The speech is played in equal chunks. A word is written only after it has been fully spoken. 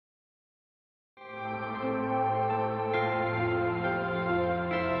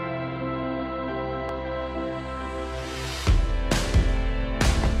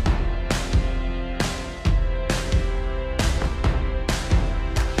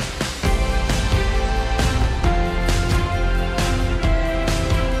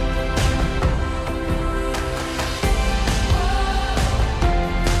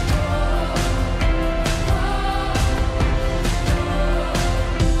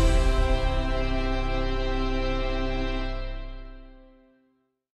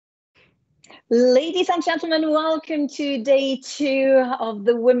Ladies and gentlemen, welcome to day 2 of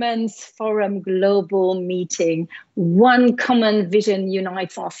the Women's Forum Global Meeting. One common vision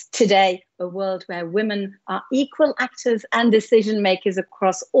unites us today, a world where women are equal actors and decision makers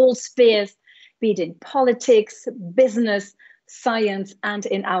across all spheres, be it in politics, business, science, and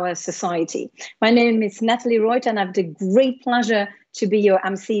in our society. My name is Natalie Reut, and I have the great pleasure to be your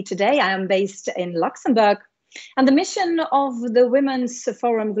MC today. I am based in Luxembourg. And the mission of the Women's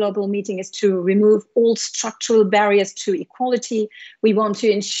Forum Global Meeting is to remove all structural barriers to equality. We want to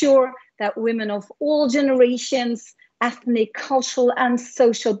ensure that women of all generations, ethnic, cultural, and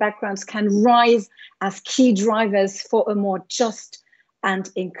social backgrounds can rise as key drivers for a more just and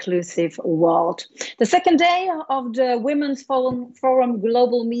inclusive world. The second day of the Women's Forum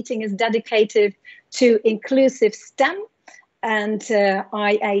Global Meeting is dedicated to inclusive STEM and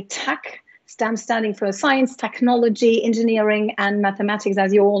IA-TAC. STEM standing for science, technology, engineering, and mathematics,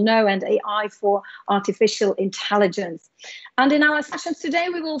 as you all know, and AI for artificial intelligence. And in our sessions today,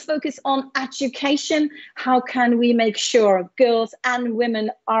 we will focus on education. How can we make sure girls and women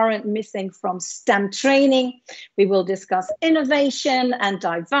aren't missing from STEM training? We will discuss innovation and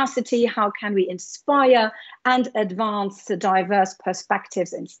diversity. How can we inspire and advance the diverse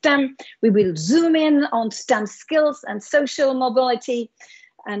perspectives in STEM? We will zoom in on STEM skills and social mobility.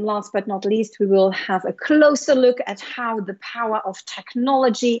 And last but not least, we will have a closer look at how the power of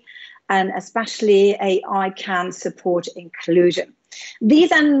technology and especially AI can support inclusion.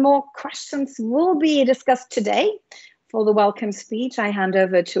 These and more questions will be discussed today. For the welcome speech, I hand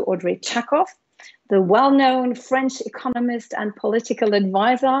over to Audrey Tchekhov, the well-known French economist and political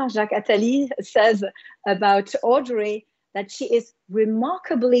advisor. Jacques Attali says about Audrey that she is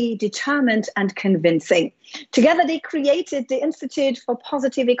remarkably determined and convincing. Together, they created the Institute for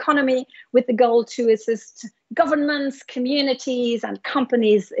Positive Economy with the goal to assist governments, communities, and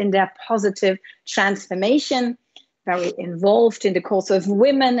companies in their positive transformation. Very involved in the cause of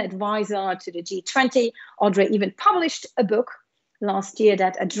women, advisor to the G20. Audrey even published a book last year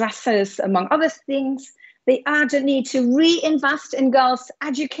that addresses, among other things, the urgent need to reinvest in girls'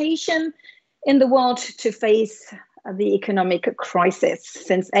 education in the world to face the economic crisis.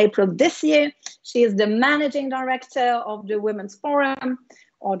 Since April this year, she is the managing director of the Women's Forum.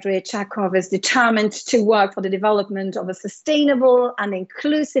 Audrey Tchekhov is determined to work for the development of a sustainable and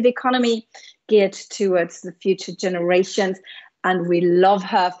inclusive economy geared towards the future generations. And we love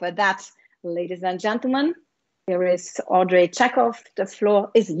her for that. Ladies and gentlemen, here is Audrey Tchekhov. The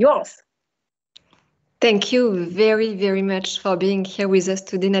floor is yours. Thank you very, very much for being here with us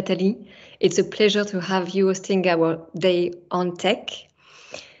today, Natalie. It's a pleasure to have you hosting our day on tech.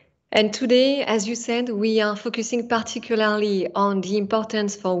 And today, as you said, we are focusing particularly on the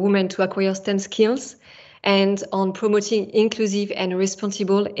importance for women to acquire STEM skills and on promoting inclusive and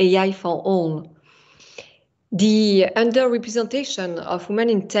responsible AI for all. The underrepresentation of women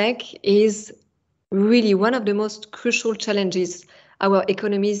in tech is really one of the most crucial challenges our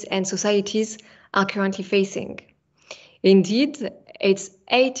economies and societies are currently facing. Indeed, it's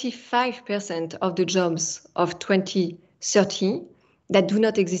 85% of the jobs of 2030 that do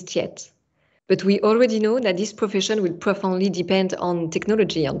not exist yet. But we already know that this profession will profoundly depend on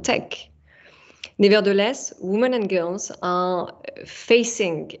technology, on tech. Nevertheless, women and girls are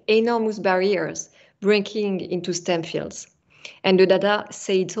facing enormous barriers breaking into STEM fields. And the data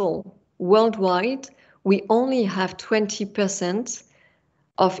say it all. Worldwide, we only have 20%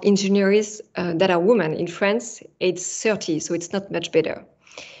 of engineers that are women. In France, it's 30, so it's not much better.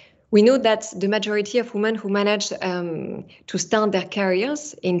 We know that the majority of women who manage to start their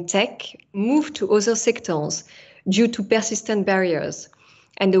careers in tech move to other sectors due to persistent barriers,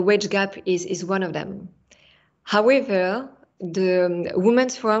 and the wage gap is one of them. However, the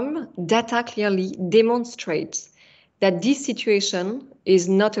Women's Forum data clearly demonstrates that this situation is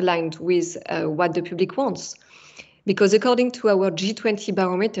not aligned with what the public wants. Because according to our G20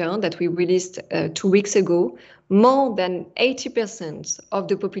 barometer that we released 2 weeks ago, more than 80% of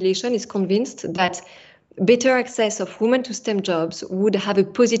the population is convinced that better access of women to STEM jobs would have a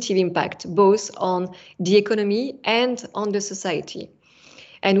positive impact both on the economy and on the society,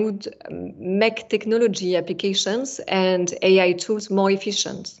 and would make technology applications and AI tools more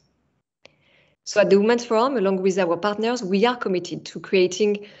efficient. So at the Women's Forum, along with our partners, we are committed to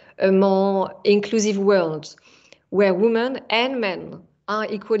creating a more inclusive world where women and men are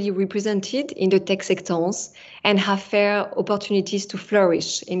equally represented in the tech sectors and have fair opportunities to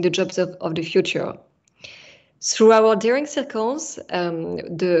flourish in the jobs of the future. Through our daring circles,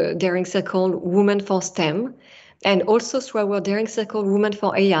 the daring circle Women for STEM, and also through our daring circle Women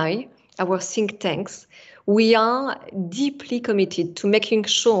for AI, our think tanks, we are deeply committed to making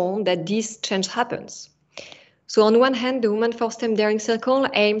sure that this change happens. So on one hand, the Women for STEM Daring Circle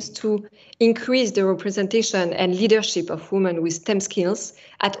aims to increase the representation and leadership of women with STEM skills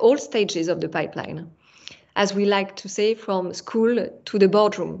at all stages of the pipeline, as we like to say, from school to the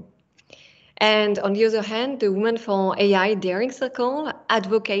boardroom. And on the other hand, the Women for AI Daring Circle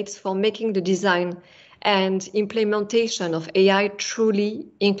advocates for making the design and implementation of AI truly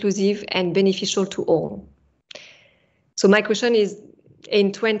inclusive and beneficial to all. So my question is,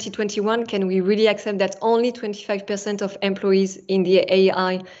 in 2021, can we really accept that only 25% of employees in the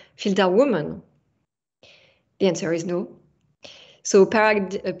AI field are women? The answer is no. So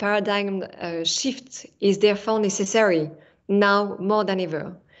a paradigm shift is therefore necessary now more than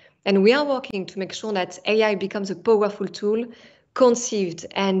ever. And we are working to make sure that AI becomes a powerful tool conceived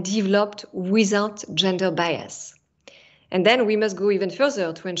and developed without gender bias. And then we must go even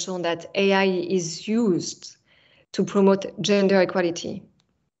further to ensure that AI is used to promote gender equality.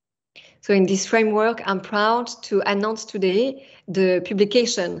 So in this framework, I'm proud to announce today the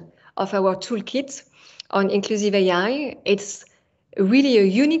publication of our toolkit on inclusive AI. It's really a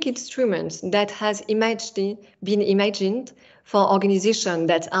unique instrument that has been imagined for organizations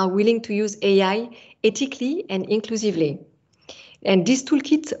that are willing to use AI ethically and inclusively. And this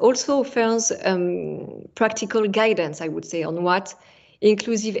toolkit also offers practical guidance, I would say, on what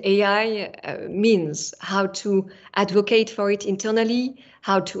inclusive AI means, how to advocate for it internally,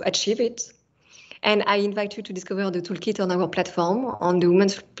 how to achieve it. And I invite you to discover the toolkit on our platform, on the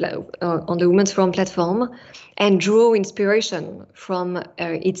Women's Forum platform, and draw inspiration from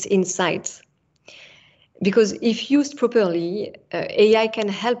its insights. Because if used properly, AI can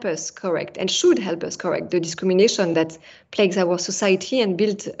help us correct and should help us correct the discrimination that plagues our society and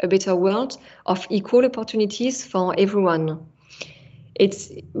build a better world of equal opportunities for everyone.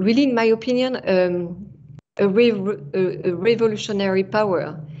 It's really, in my opinion, a revolutionary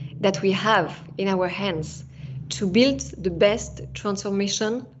power that we have in our hands to build the best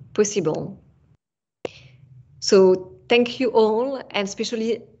transformation possible. So thank you all, and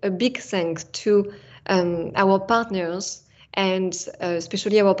especially a big thanks to our partners, and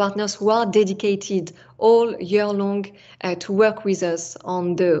especially our partners who are dedicated all year long to work with us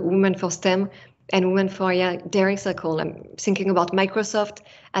on the Women for STEM and Women for AI Daring Circle. I'm thinking about Microsoft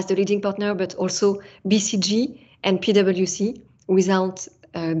as the leading partner, but also BCG and PwC. Without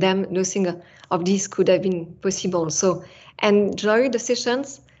them, nothing of this could have been possible. So enjoy the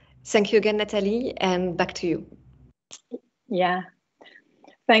sessions. Thank you again, Nathalie, and back to you. Yeah.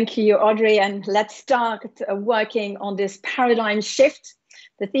 Thank you, Audrey. And let's start working on this paradigm shift.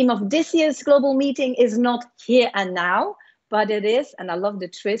 The theme of this year's global meeting is not here and now, but it is, and I love the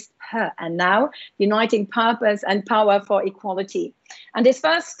twist, her and now, uniting purpose and power for equality. And this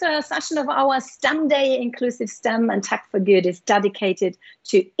first session of our STEM Day, Inclusive STEM and Tech for Good, is dedicated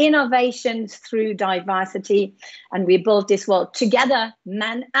to innovation through diversity. And we built this world together,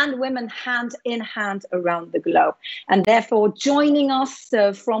 men and women, hand in hand around the globe. And therefore, joining us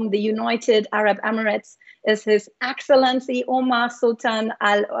from the United Arab Emirates is His Excellency Omar Sultan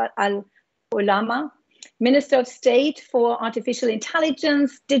al-Olama, Minister of State for Artificial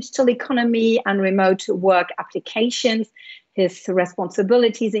Intelligence, Digital Economy and Remote Work Applications. His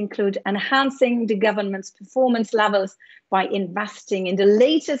responsibilities include enhancing the government's performance levels by investing in the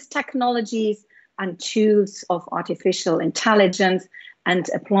latest technologies and tools of artificial intelligence and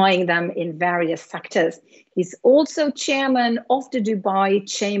applying them in various sectors. He's also chairman of the Dubai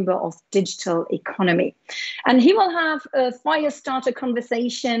Chamber of Digital Economy. And he will have a Firestarter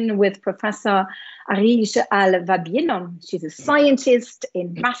conversation with Professor Areej al-Wabil. She's a scientist,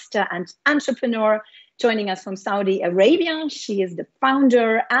 investor, and entrepreneur joining us from Saudi Arabia. She is the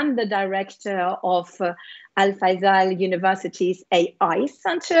founder and the director of Alfaisal University's AI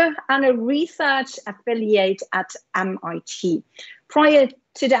Center and a research affiliate at MIT. Prior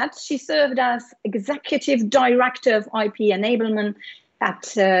to that, she served as executive director of IP enablement at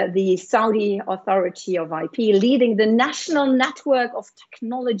the Saudi Authority of IP, leading the national network of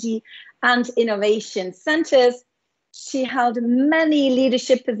technology and innovation centers. She held many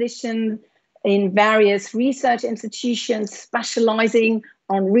leadership positions in various research institutions, specializing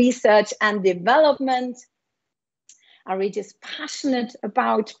on research and development. Areej is passionate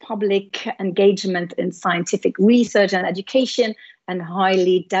about public engagement in scientific research and education and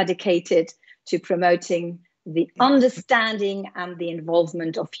highly dedicated to promoting the understanding and the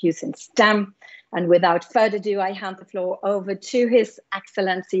involvement of youth in STEM. And without further ado, I hand the floor over to His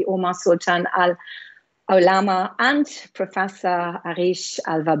Excellency Omar Sultan al-Olama and Professor Areej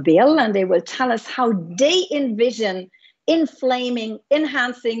al-Wabil, and they will tell us how they envision inflaming,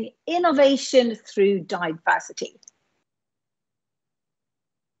 enhancing innovation through diversity.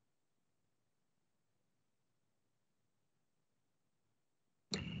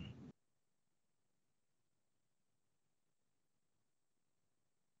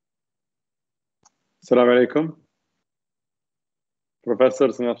 Assalamu alaikum. Professor,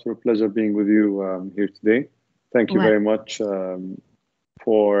 it's an absolute pleasure being with you here today. Thank you very much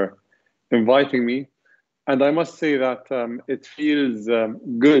for inviting me. And I must say that it feels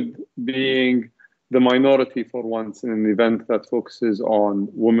good being the minority for once in an event that focuses on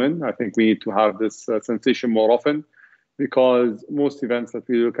women. I think we need to have this sensation more often, because most events that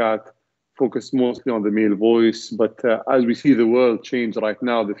we look at focus mostly on the male voice. But as we see the world change right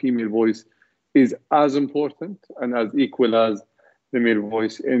now, the female voice is as important and as equal as the male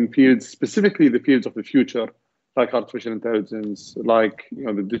voice in fields, specifically the fields of the future, like artificial intelligence, like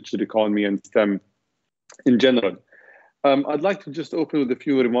the digital economy and STEM in general. I'd like to just open with a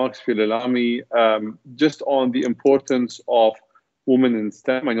few remarks, if you'll allow me, just on the importance of women in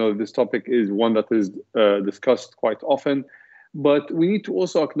STEM. I know that this topic is one that is discussed quite often, but we need to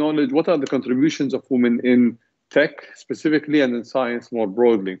also acknowledge what are the contributions of women in tech specifically and in science more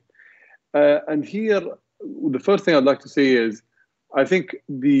broadly. And here, the first thing I'd like to say is, I think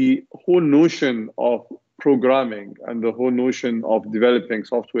the whole notion of programming and the whole notion of developing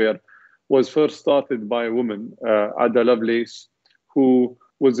software was first started by a woman, Ada Lovelace, who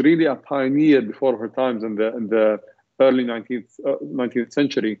was really a pioneer before her times in the early 19th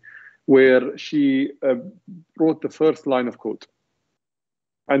century, where she wrote the first line of code.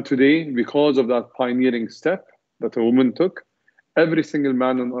 And today, because of that pioneering step that a woman took, every single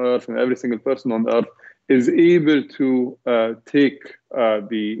man on earth and every single person on earth is able to take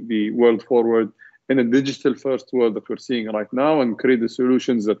the world forward in a digital-first world that we're seeing right now and create the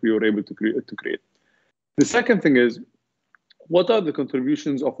solutions that we were able to create. The second thing is, what are the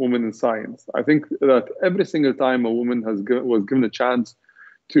contributions of women in science? I think that every single time a woman was given a chance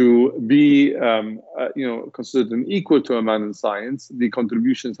to be considered an equal to a man in science, the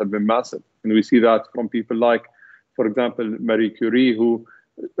contributions have been massive. And we see that from people like, for example, Marie Curie, who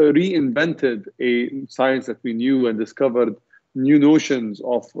reinvented a science that we knew and discovered new notions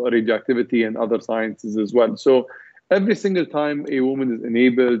of radioactivity and other sciences as well. So every single time a woman is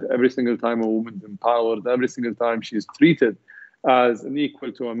enabled, every single time a woman is empowered, every single time she is treated as an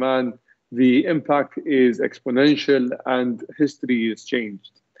equal to a man, the impact is exponential and history is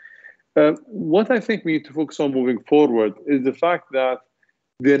changed. What I think we need to focus on moving forward is the fact that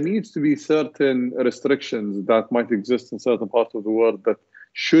there needs to be certain restrictions that might exist in certain parts of the world that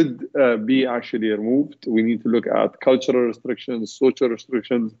should be actually removed. We need to look at cultural restrictions, social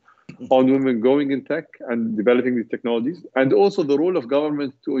restrictions on women going in tech and developing these technologies, and also the role of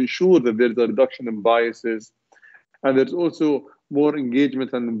government to ensure that there's a reduction in biases, and there's also more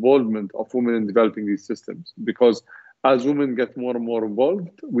engagement and involvement of women in developing these systems. Because as women get more and more involved,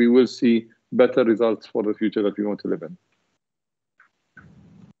 we will see better results for the future that we want to live in.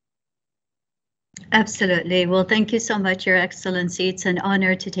 Absolutely. Well, thank you so much, Your Excellency. It's an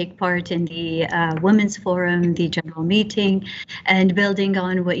honor to take part in the Women's Forum, the general meeting, and building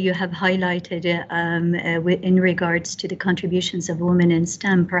on what you have highlighted in regards to the contributions of women in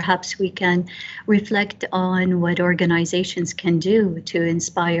STEM. Perhaps we can reflect on what organizations can do to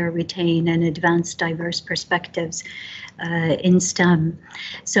inspire, retain, and advance diverse perspectives in STEM.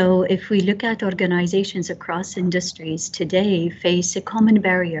 So if we look at organizations across industries today face a common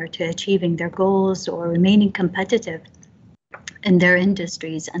barrier to achieving their goals or remaining competitive in their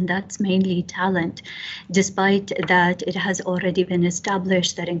industries, and that's mainly talent. Despite that, it has already been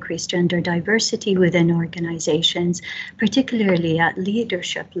established that increased gender diversity within organizations, particularly at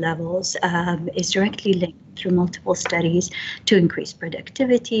leadership levels, is directly linked through multiple studies to increase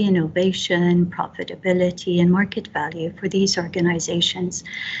productivity, innovation, profitability, and market value for these organizations.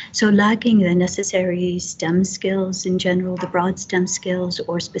 So lacking the necessary STEM skills in general, the broad STEM skills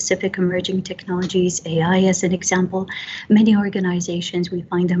or specific emerging technologies, AI as an example, many organizations, we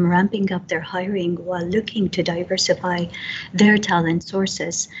find them ramping up their hiring while looking to diversify their talent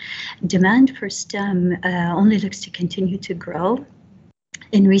sources. Demand for STEM only looks to continue to grow.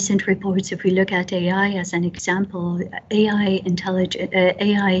 In recent reports, if we look at AI as an example,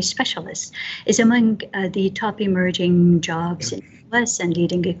 AI specialists is among the top emerging jobs in US and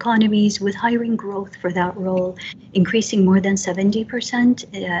leading economies, with hiring growth for that role increasing more than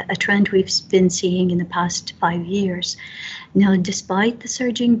 70%, a trend we've been seeing in the past 5 years. Now, despite the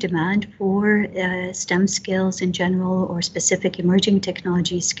surging demand for STEM skills in general, or specific emerging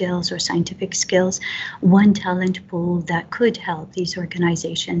technology skills or scientific skills, one talent pool that could help these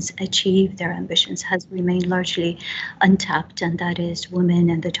organizations achieve their ambitions has remained largely untapped, and that is women,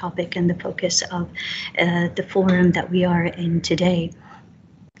 and the topic and the focus of the forum that we are in today.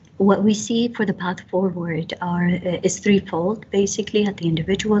 What we see for the path forward is threefold, basically at the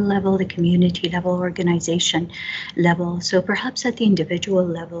individual level, the community level, organization level. So perhaps at the individual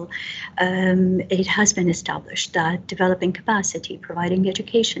level, it has been established that developing capacity, providing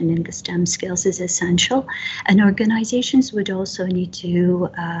education in the STEM skills is essential, and organizations would also need to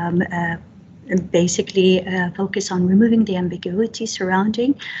basically focus on removing the ambiguity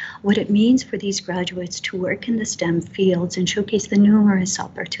surrounding what it means for these graduates to work in the STEM fields and showcase the numerous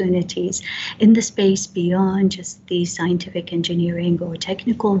opportunities in the space beyond just the scientific, engineering, or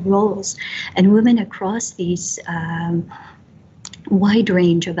technical roles. And women across these wide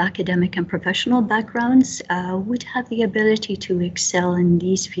range of academic and professional backgrounds would have the ability to excel in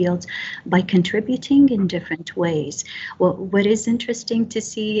these fields by contributing in different ways. What is interesting to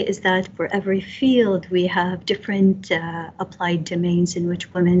see is that for every field, we have different applied domains in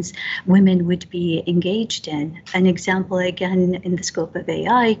which women would be engaged in. An example, again, in the scope of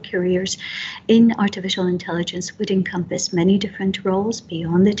AI, careers in artificial intelligence would encompass many different roles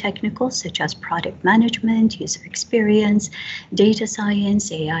beyond the technical, such as product management, user experience, data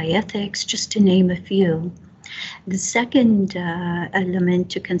science, AI ethics, just to name a few. The second element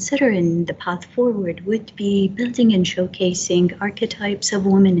to consider in the path forward would be building and showcasing archetypes of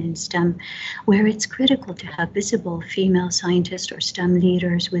women in STEM, where it's critical to have visible female scientists or STEM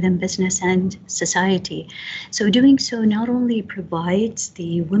leaders within business and society. So doing so not only provides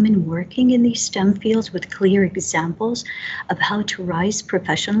the women working in these STEM fields with clear examples of how to rise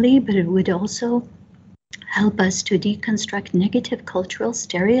professionally, but it would also help us to deconstruct negative cultural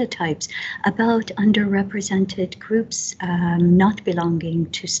stereotypes about underrepresented groups not belonging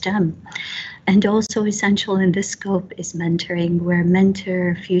to STEM. And also essential in this scope is mentoring, where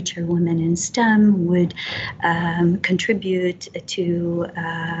mentor future women in STEM would contribute to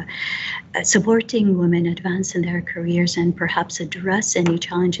supporting women advance in their careers and perhaps address any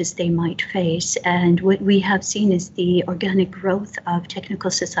challenges they might face. And what we have seen is the organic growth of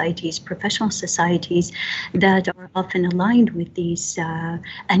technical societies, professional societies that are often aligned with these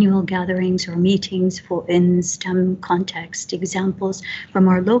annual gatherings or meetings in STEM context. Examples from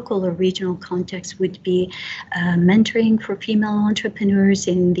our local or regional context would be mentoring for female entrepreneurs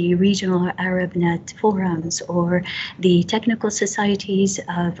in the regional ArabNet forums, or the technical societies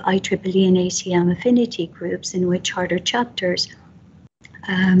of IEEE and ACM affinity groups, in which charter chapters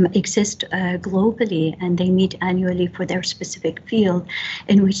exist globally, and they meet annually for their specific field,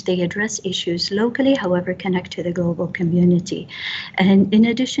 in which they address issues locally, however connect to the global community. And in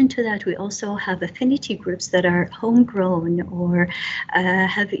addition to that, we also have affinity groups that are homegrown or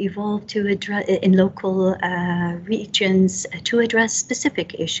have evolved to address in local regions to address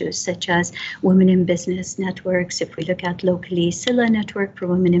specific issues, such as women in business networks. If we look at locally, SILA network for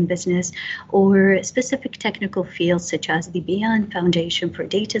women in business, or specific technical fields such as the Beyond Foundation for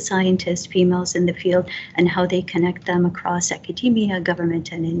data scientists, females in the field, and how they connect them across academia,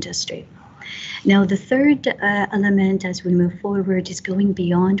 government, and industry. Now, the third element as we move forward is going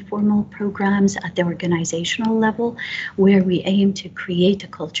beyond formal programs at the organizational level, where we aim to create a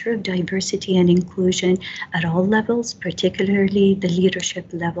culture of diversity and inclusion at all levels, particularly the leadership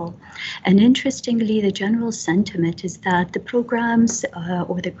level. And interestingly, the general sentiment is that the programs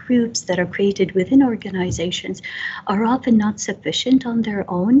or the groups that are created within organizations are often not sufficient on their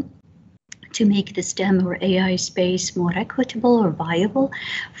own to make the STEM or AI space more equitable or viable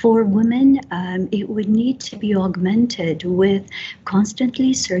for women. It would need to be augmented with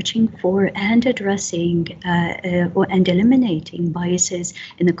constantly searching for and addressing and eliminating biases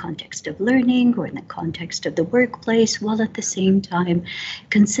in the context of learning or in the context of the workplace, while at the same time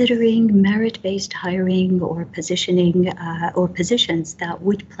considering merit-based hiring or positioning or positions that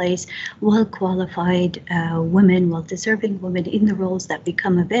would place well-qualified women, well-deserving women in the roles that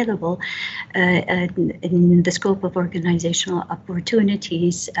become available, in the scope of organizational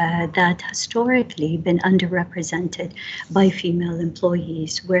opportunities that historically been underrepresented by female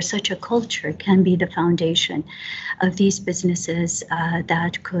employees, where such a culture can be the foundation of these businesses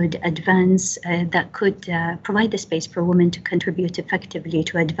that could advance, that could provide the space for women to contribute effectively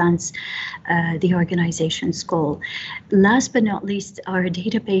to advance the organization's goal. Last but not least, our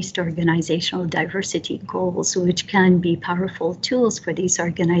data-based organizational diversity goals, which can be powerful tools for these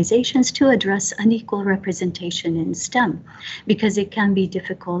organizations to address unequal representation in STEM, because it can be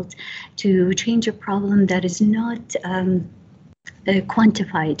difficult to change a problem that is not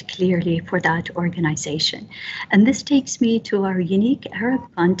quantified clearly for that organization. And this takes me to our unique Arab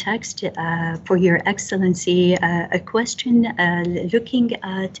context. For Your Excellency, a question looking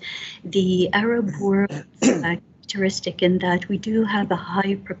at the Arab world characteristic in that we do have a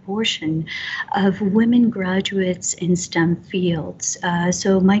high proportion of women graduates in STEM fields.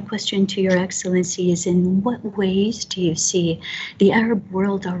 So my question to Your Excellency is, in what ways do you see the Arab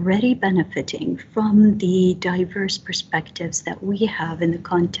world already benefiting from the diverse perspectives that we have in the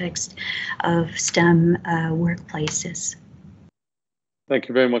context of STEM workplaces? Thank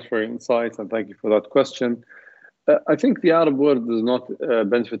you very much for your insights, and thank you for that question. I think the Arab world is not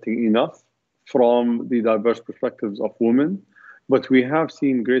benefiting enough from the diverse perspectives of women, but we have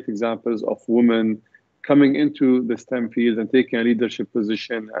seen great examples of women coming into the STEM field and taking a leadership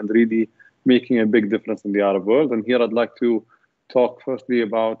position and really making a big difference in the Arab world. And here I'd like to talk firstly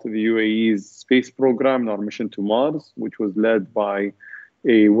about the UAE's space program and our mission to Mars, which was led by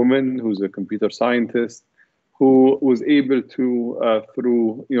a woman who's a computer scientist who was able to,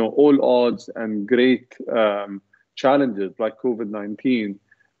 through all odds and great challenges like COVID-19,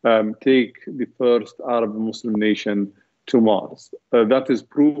 take the first Arab Muslim nation to Mars. That is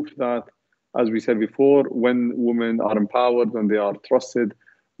proof that, as we said before, when women are empowered, when they are trusted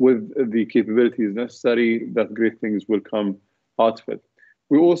with the capabilities necessary, that great things will come out of it.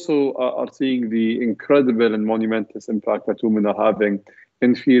 We also are seeing the incredible and monumentous impact that women are having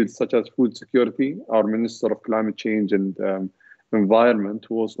in fields such as food security. Our Minister of Climate Change and Environment,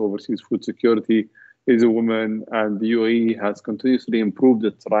 who also oversees food security, is a woman, and the UAE has continuously improved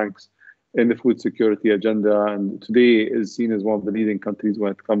its ranks in the food security agenda, and today is seen as one of the leading countries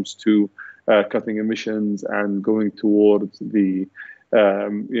when it comes to cutting emissions and going towards the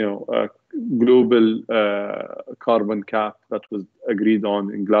global carbon cap that was agreed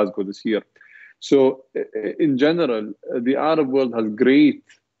on in Glasgow this year. So in general, the Arab world has great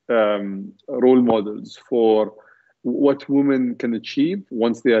role models for what women can achieve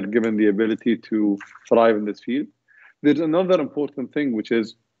once they are given the ability to thrive in this field. There's another important thing, which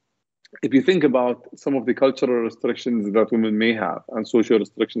is, if you think about some of the cultural restrictions that women may have and social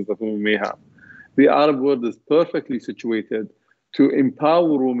restrictions that women may have, the Arab world is perfectly situated to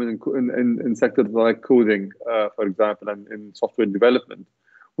empower women in sectors like coding, for example, and in software development,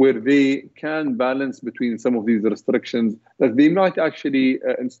 where they can balance between some of these restrictions that they might actually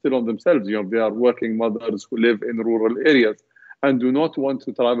instill on themselves. They are working mothers who live in rural areas and do not want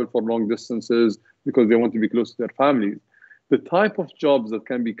to travel for long distances because they want to be close to their families. The type of jobs that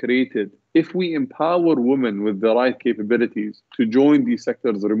can be created if we empower women with the right capabilities to join these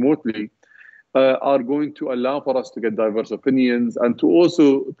sectors remotely are going to allow for us to get diverse opinions and to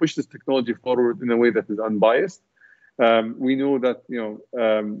also push this technology forward in a way that is unbiased. We know that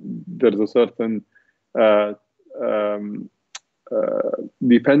there's a certain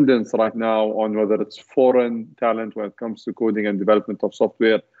dependence right now on whether it's foreign talent when it comes to coding and development of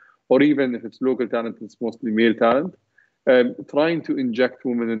software, or even if it's local talent, it's mostly male talent. Trying to inject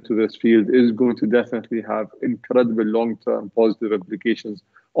women into this field is going to definitely have incredible long-term positive implications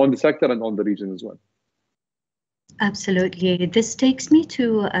on the sector and on the region as well. Absolutely. This takes me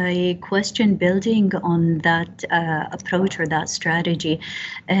to a question building on that approach or that strategy.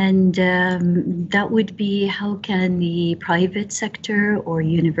 And that would be, how can the private sector or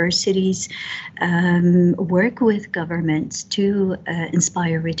universities work with governments to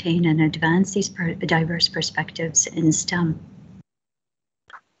inspire, retain, and advance these diverse perspectives in STEM?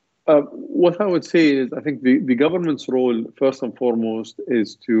 What I would say is, I think the government's role, first and foremost,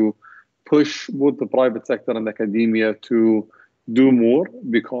 is to push both the private sector and academia to do more,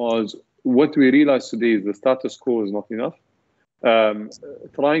 because what we realize today is the status quo is not enough.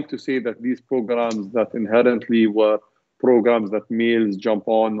 Trying to say that these programs that inherently were programs that males jump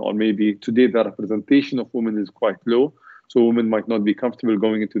on, or maybe today the representation of women is quite low, so women might not be comfortable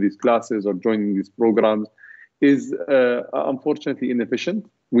going into these classes or joining these programs, is unfortunately inefficient.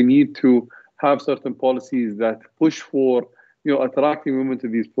 We need to have certain policies that push for attracting women to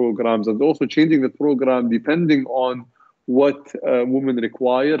these programs, and also changing the program depending on what women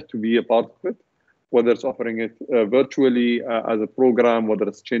require to be a part of it, whether it's offering it virtually as a program, whether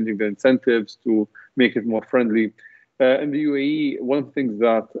it's changing the incentives to make it more friendly. In the UAE, one of the things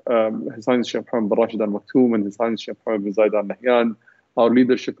that His Highness Sheikh Mohammed bin Rashid Al Maktoum and His Highness Sheikh Mohammed bin Zayed Al Nahyan, our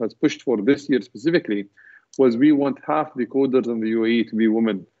leadership has pushed for this year specifically, was we want half the coders in the UAE to be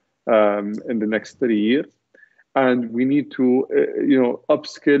women in the next 30 years. And we need to,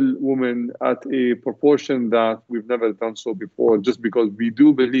 upskill women at a proportion that we've never done so before, just because we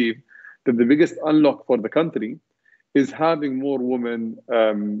do believe that the biggest unlock for the country is having more women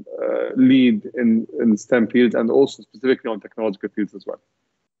lead in STEM fields and also specifically on technological fields as well.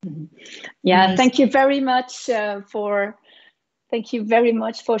 Yeah, nice. Thank you very much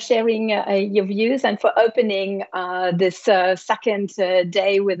for sharing your views and for opening this second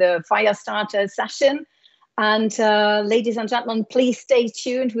day with a Firestarter session. And ladies and gentlemen, please stay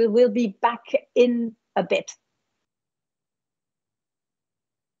tuned. We will be back in a bit.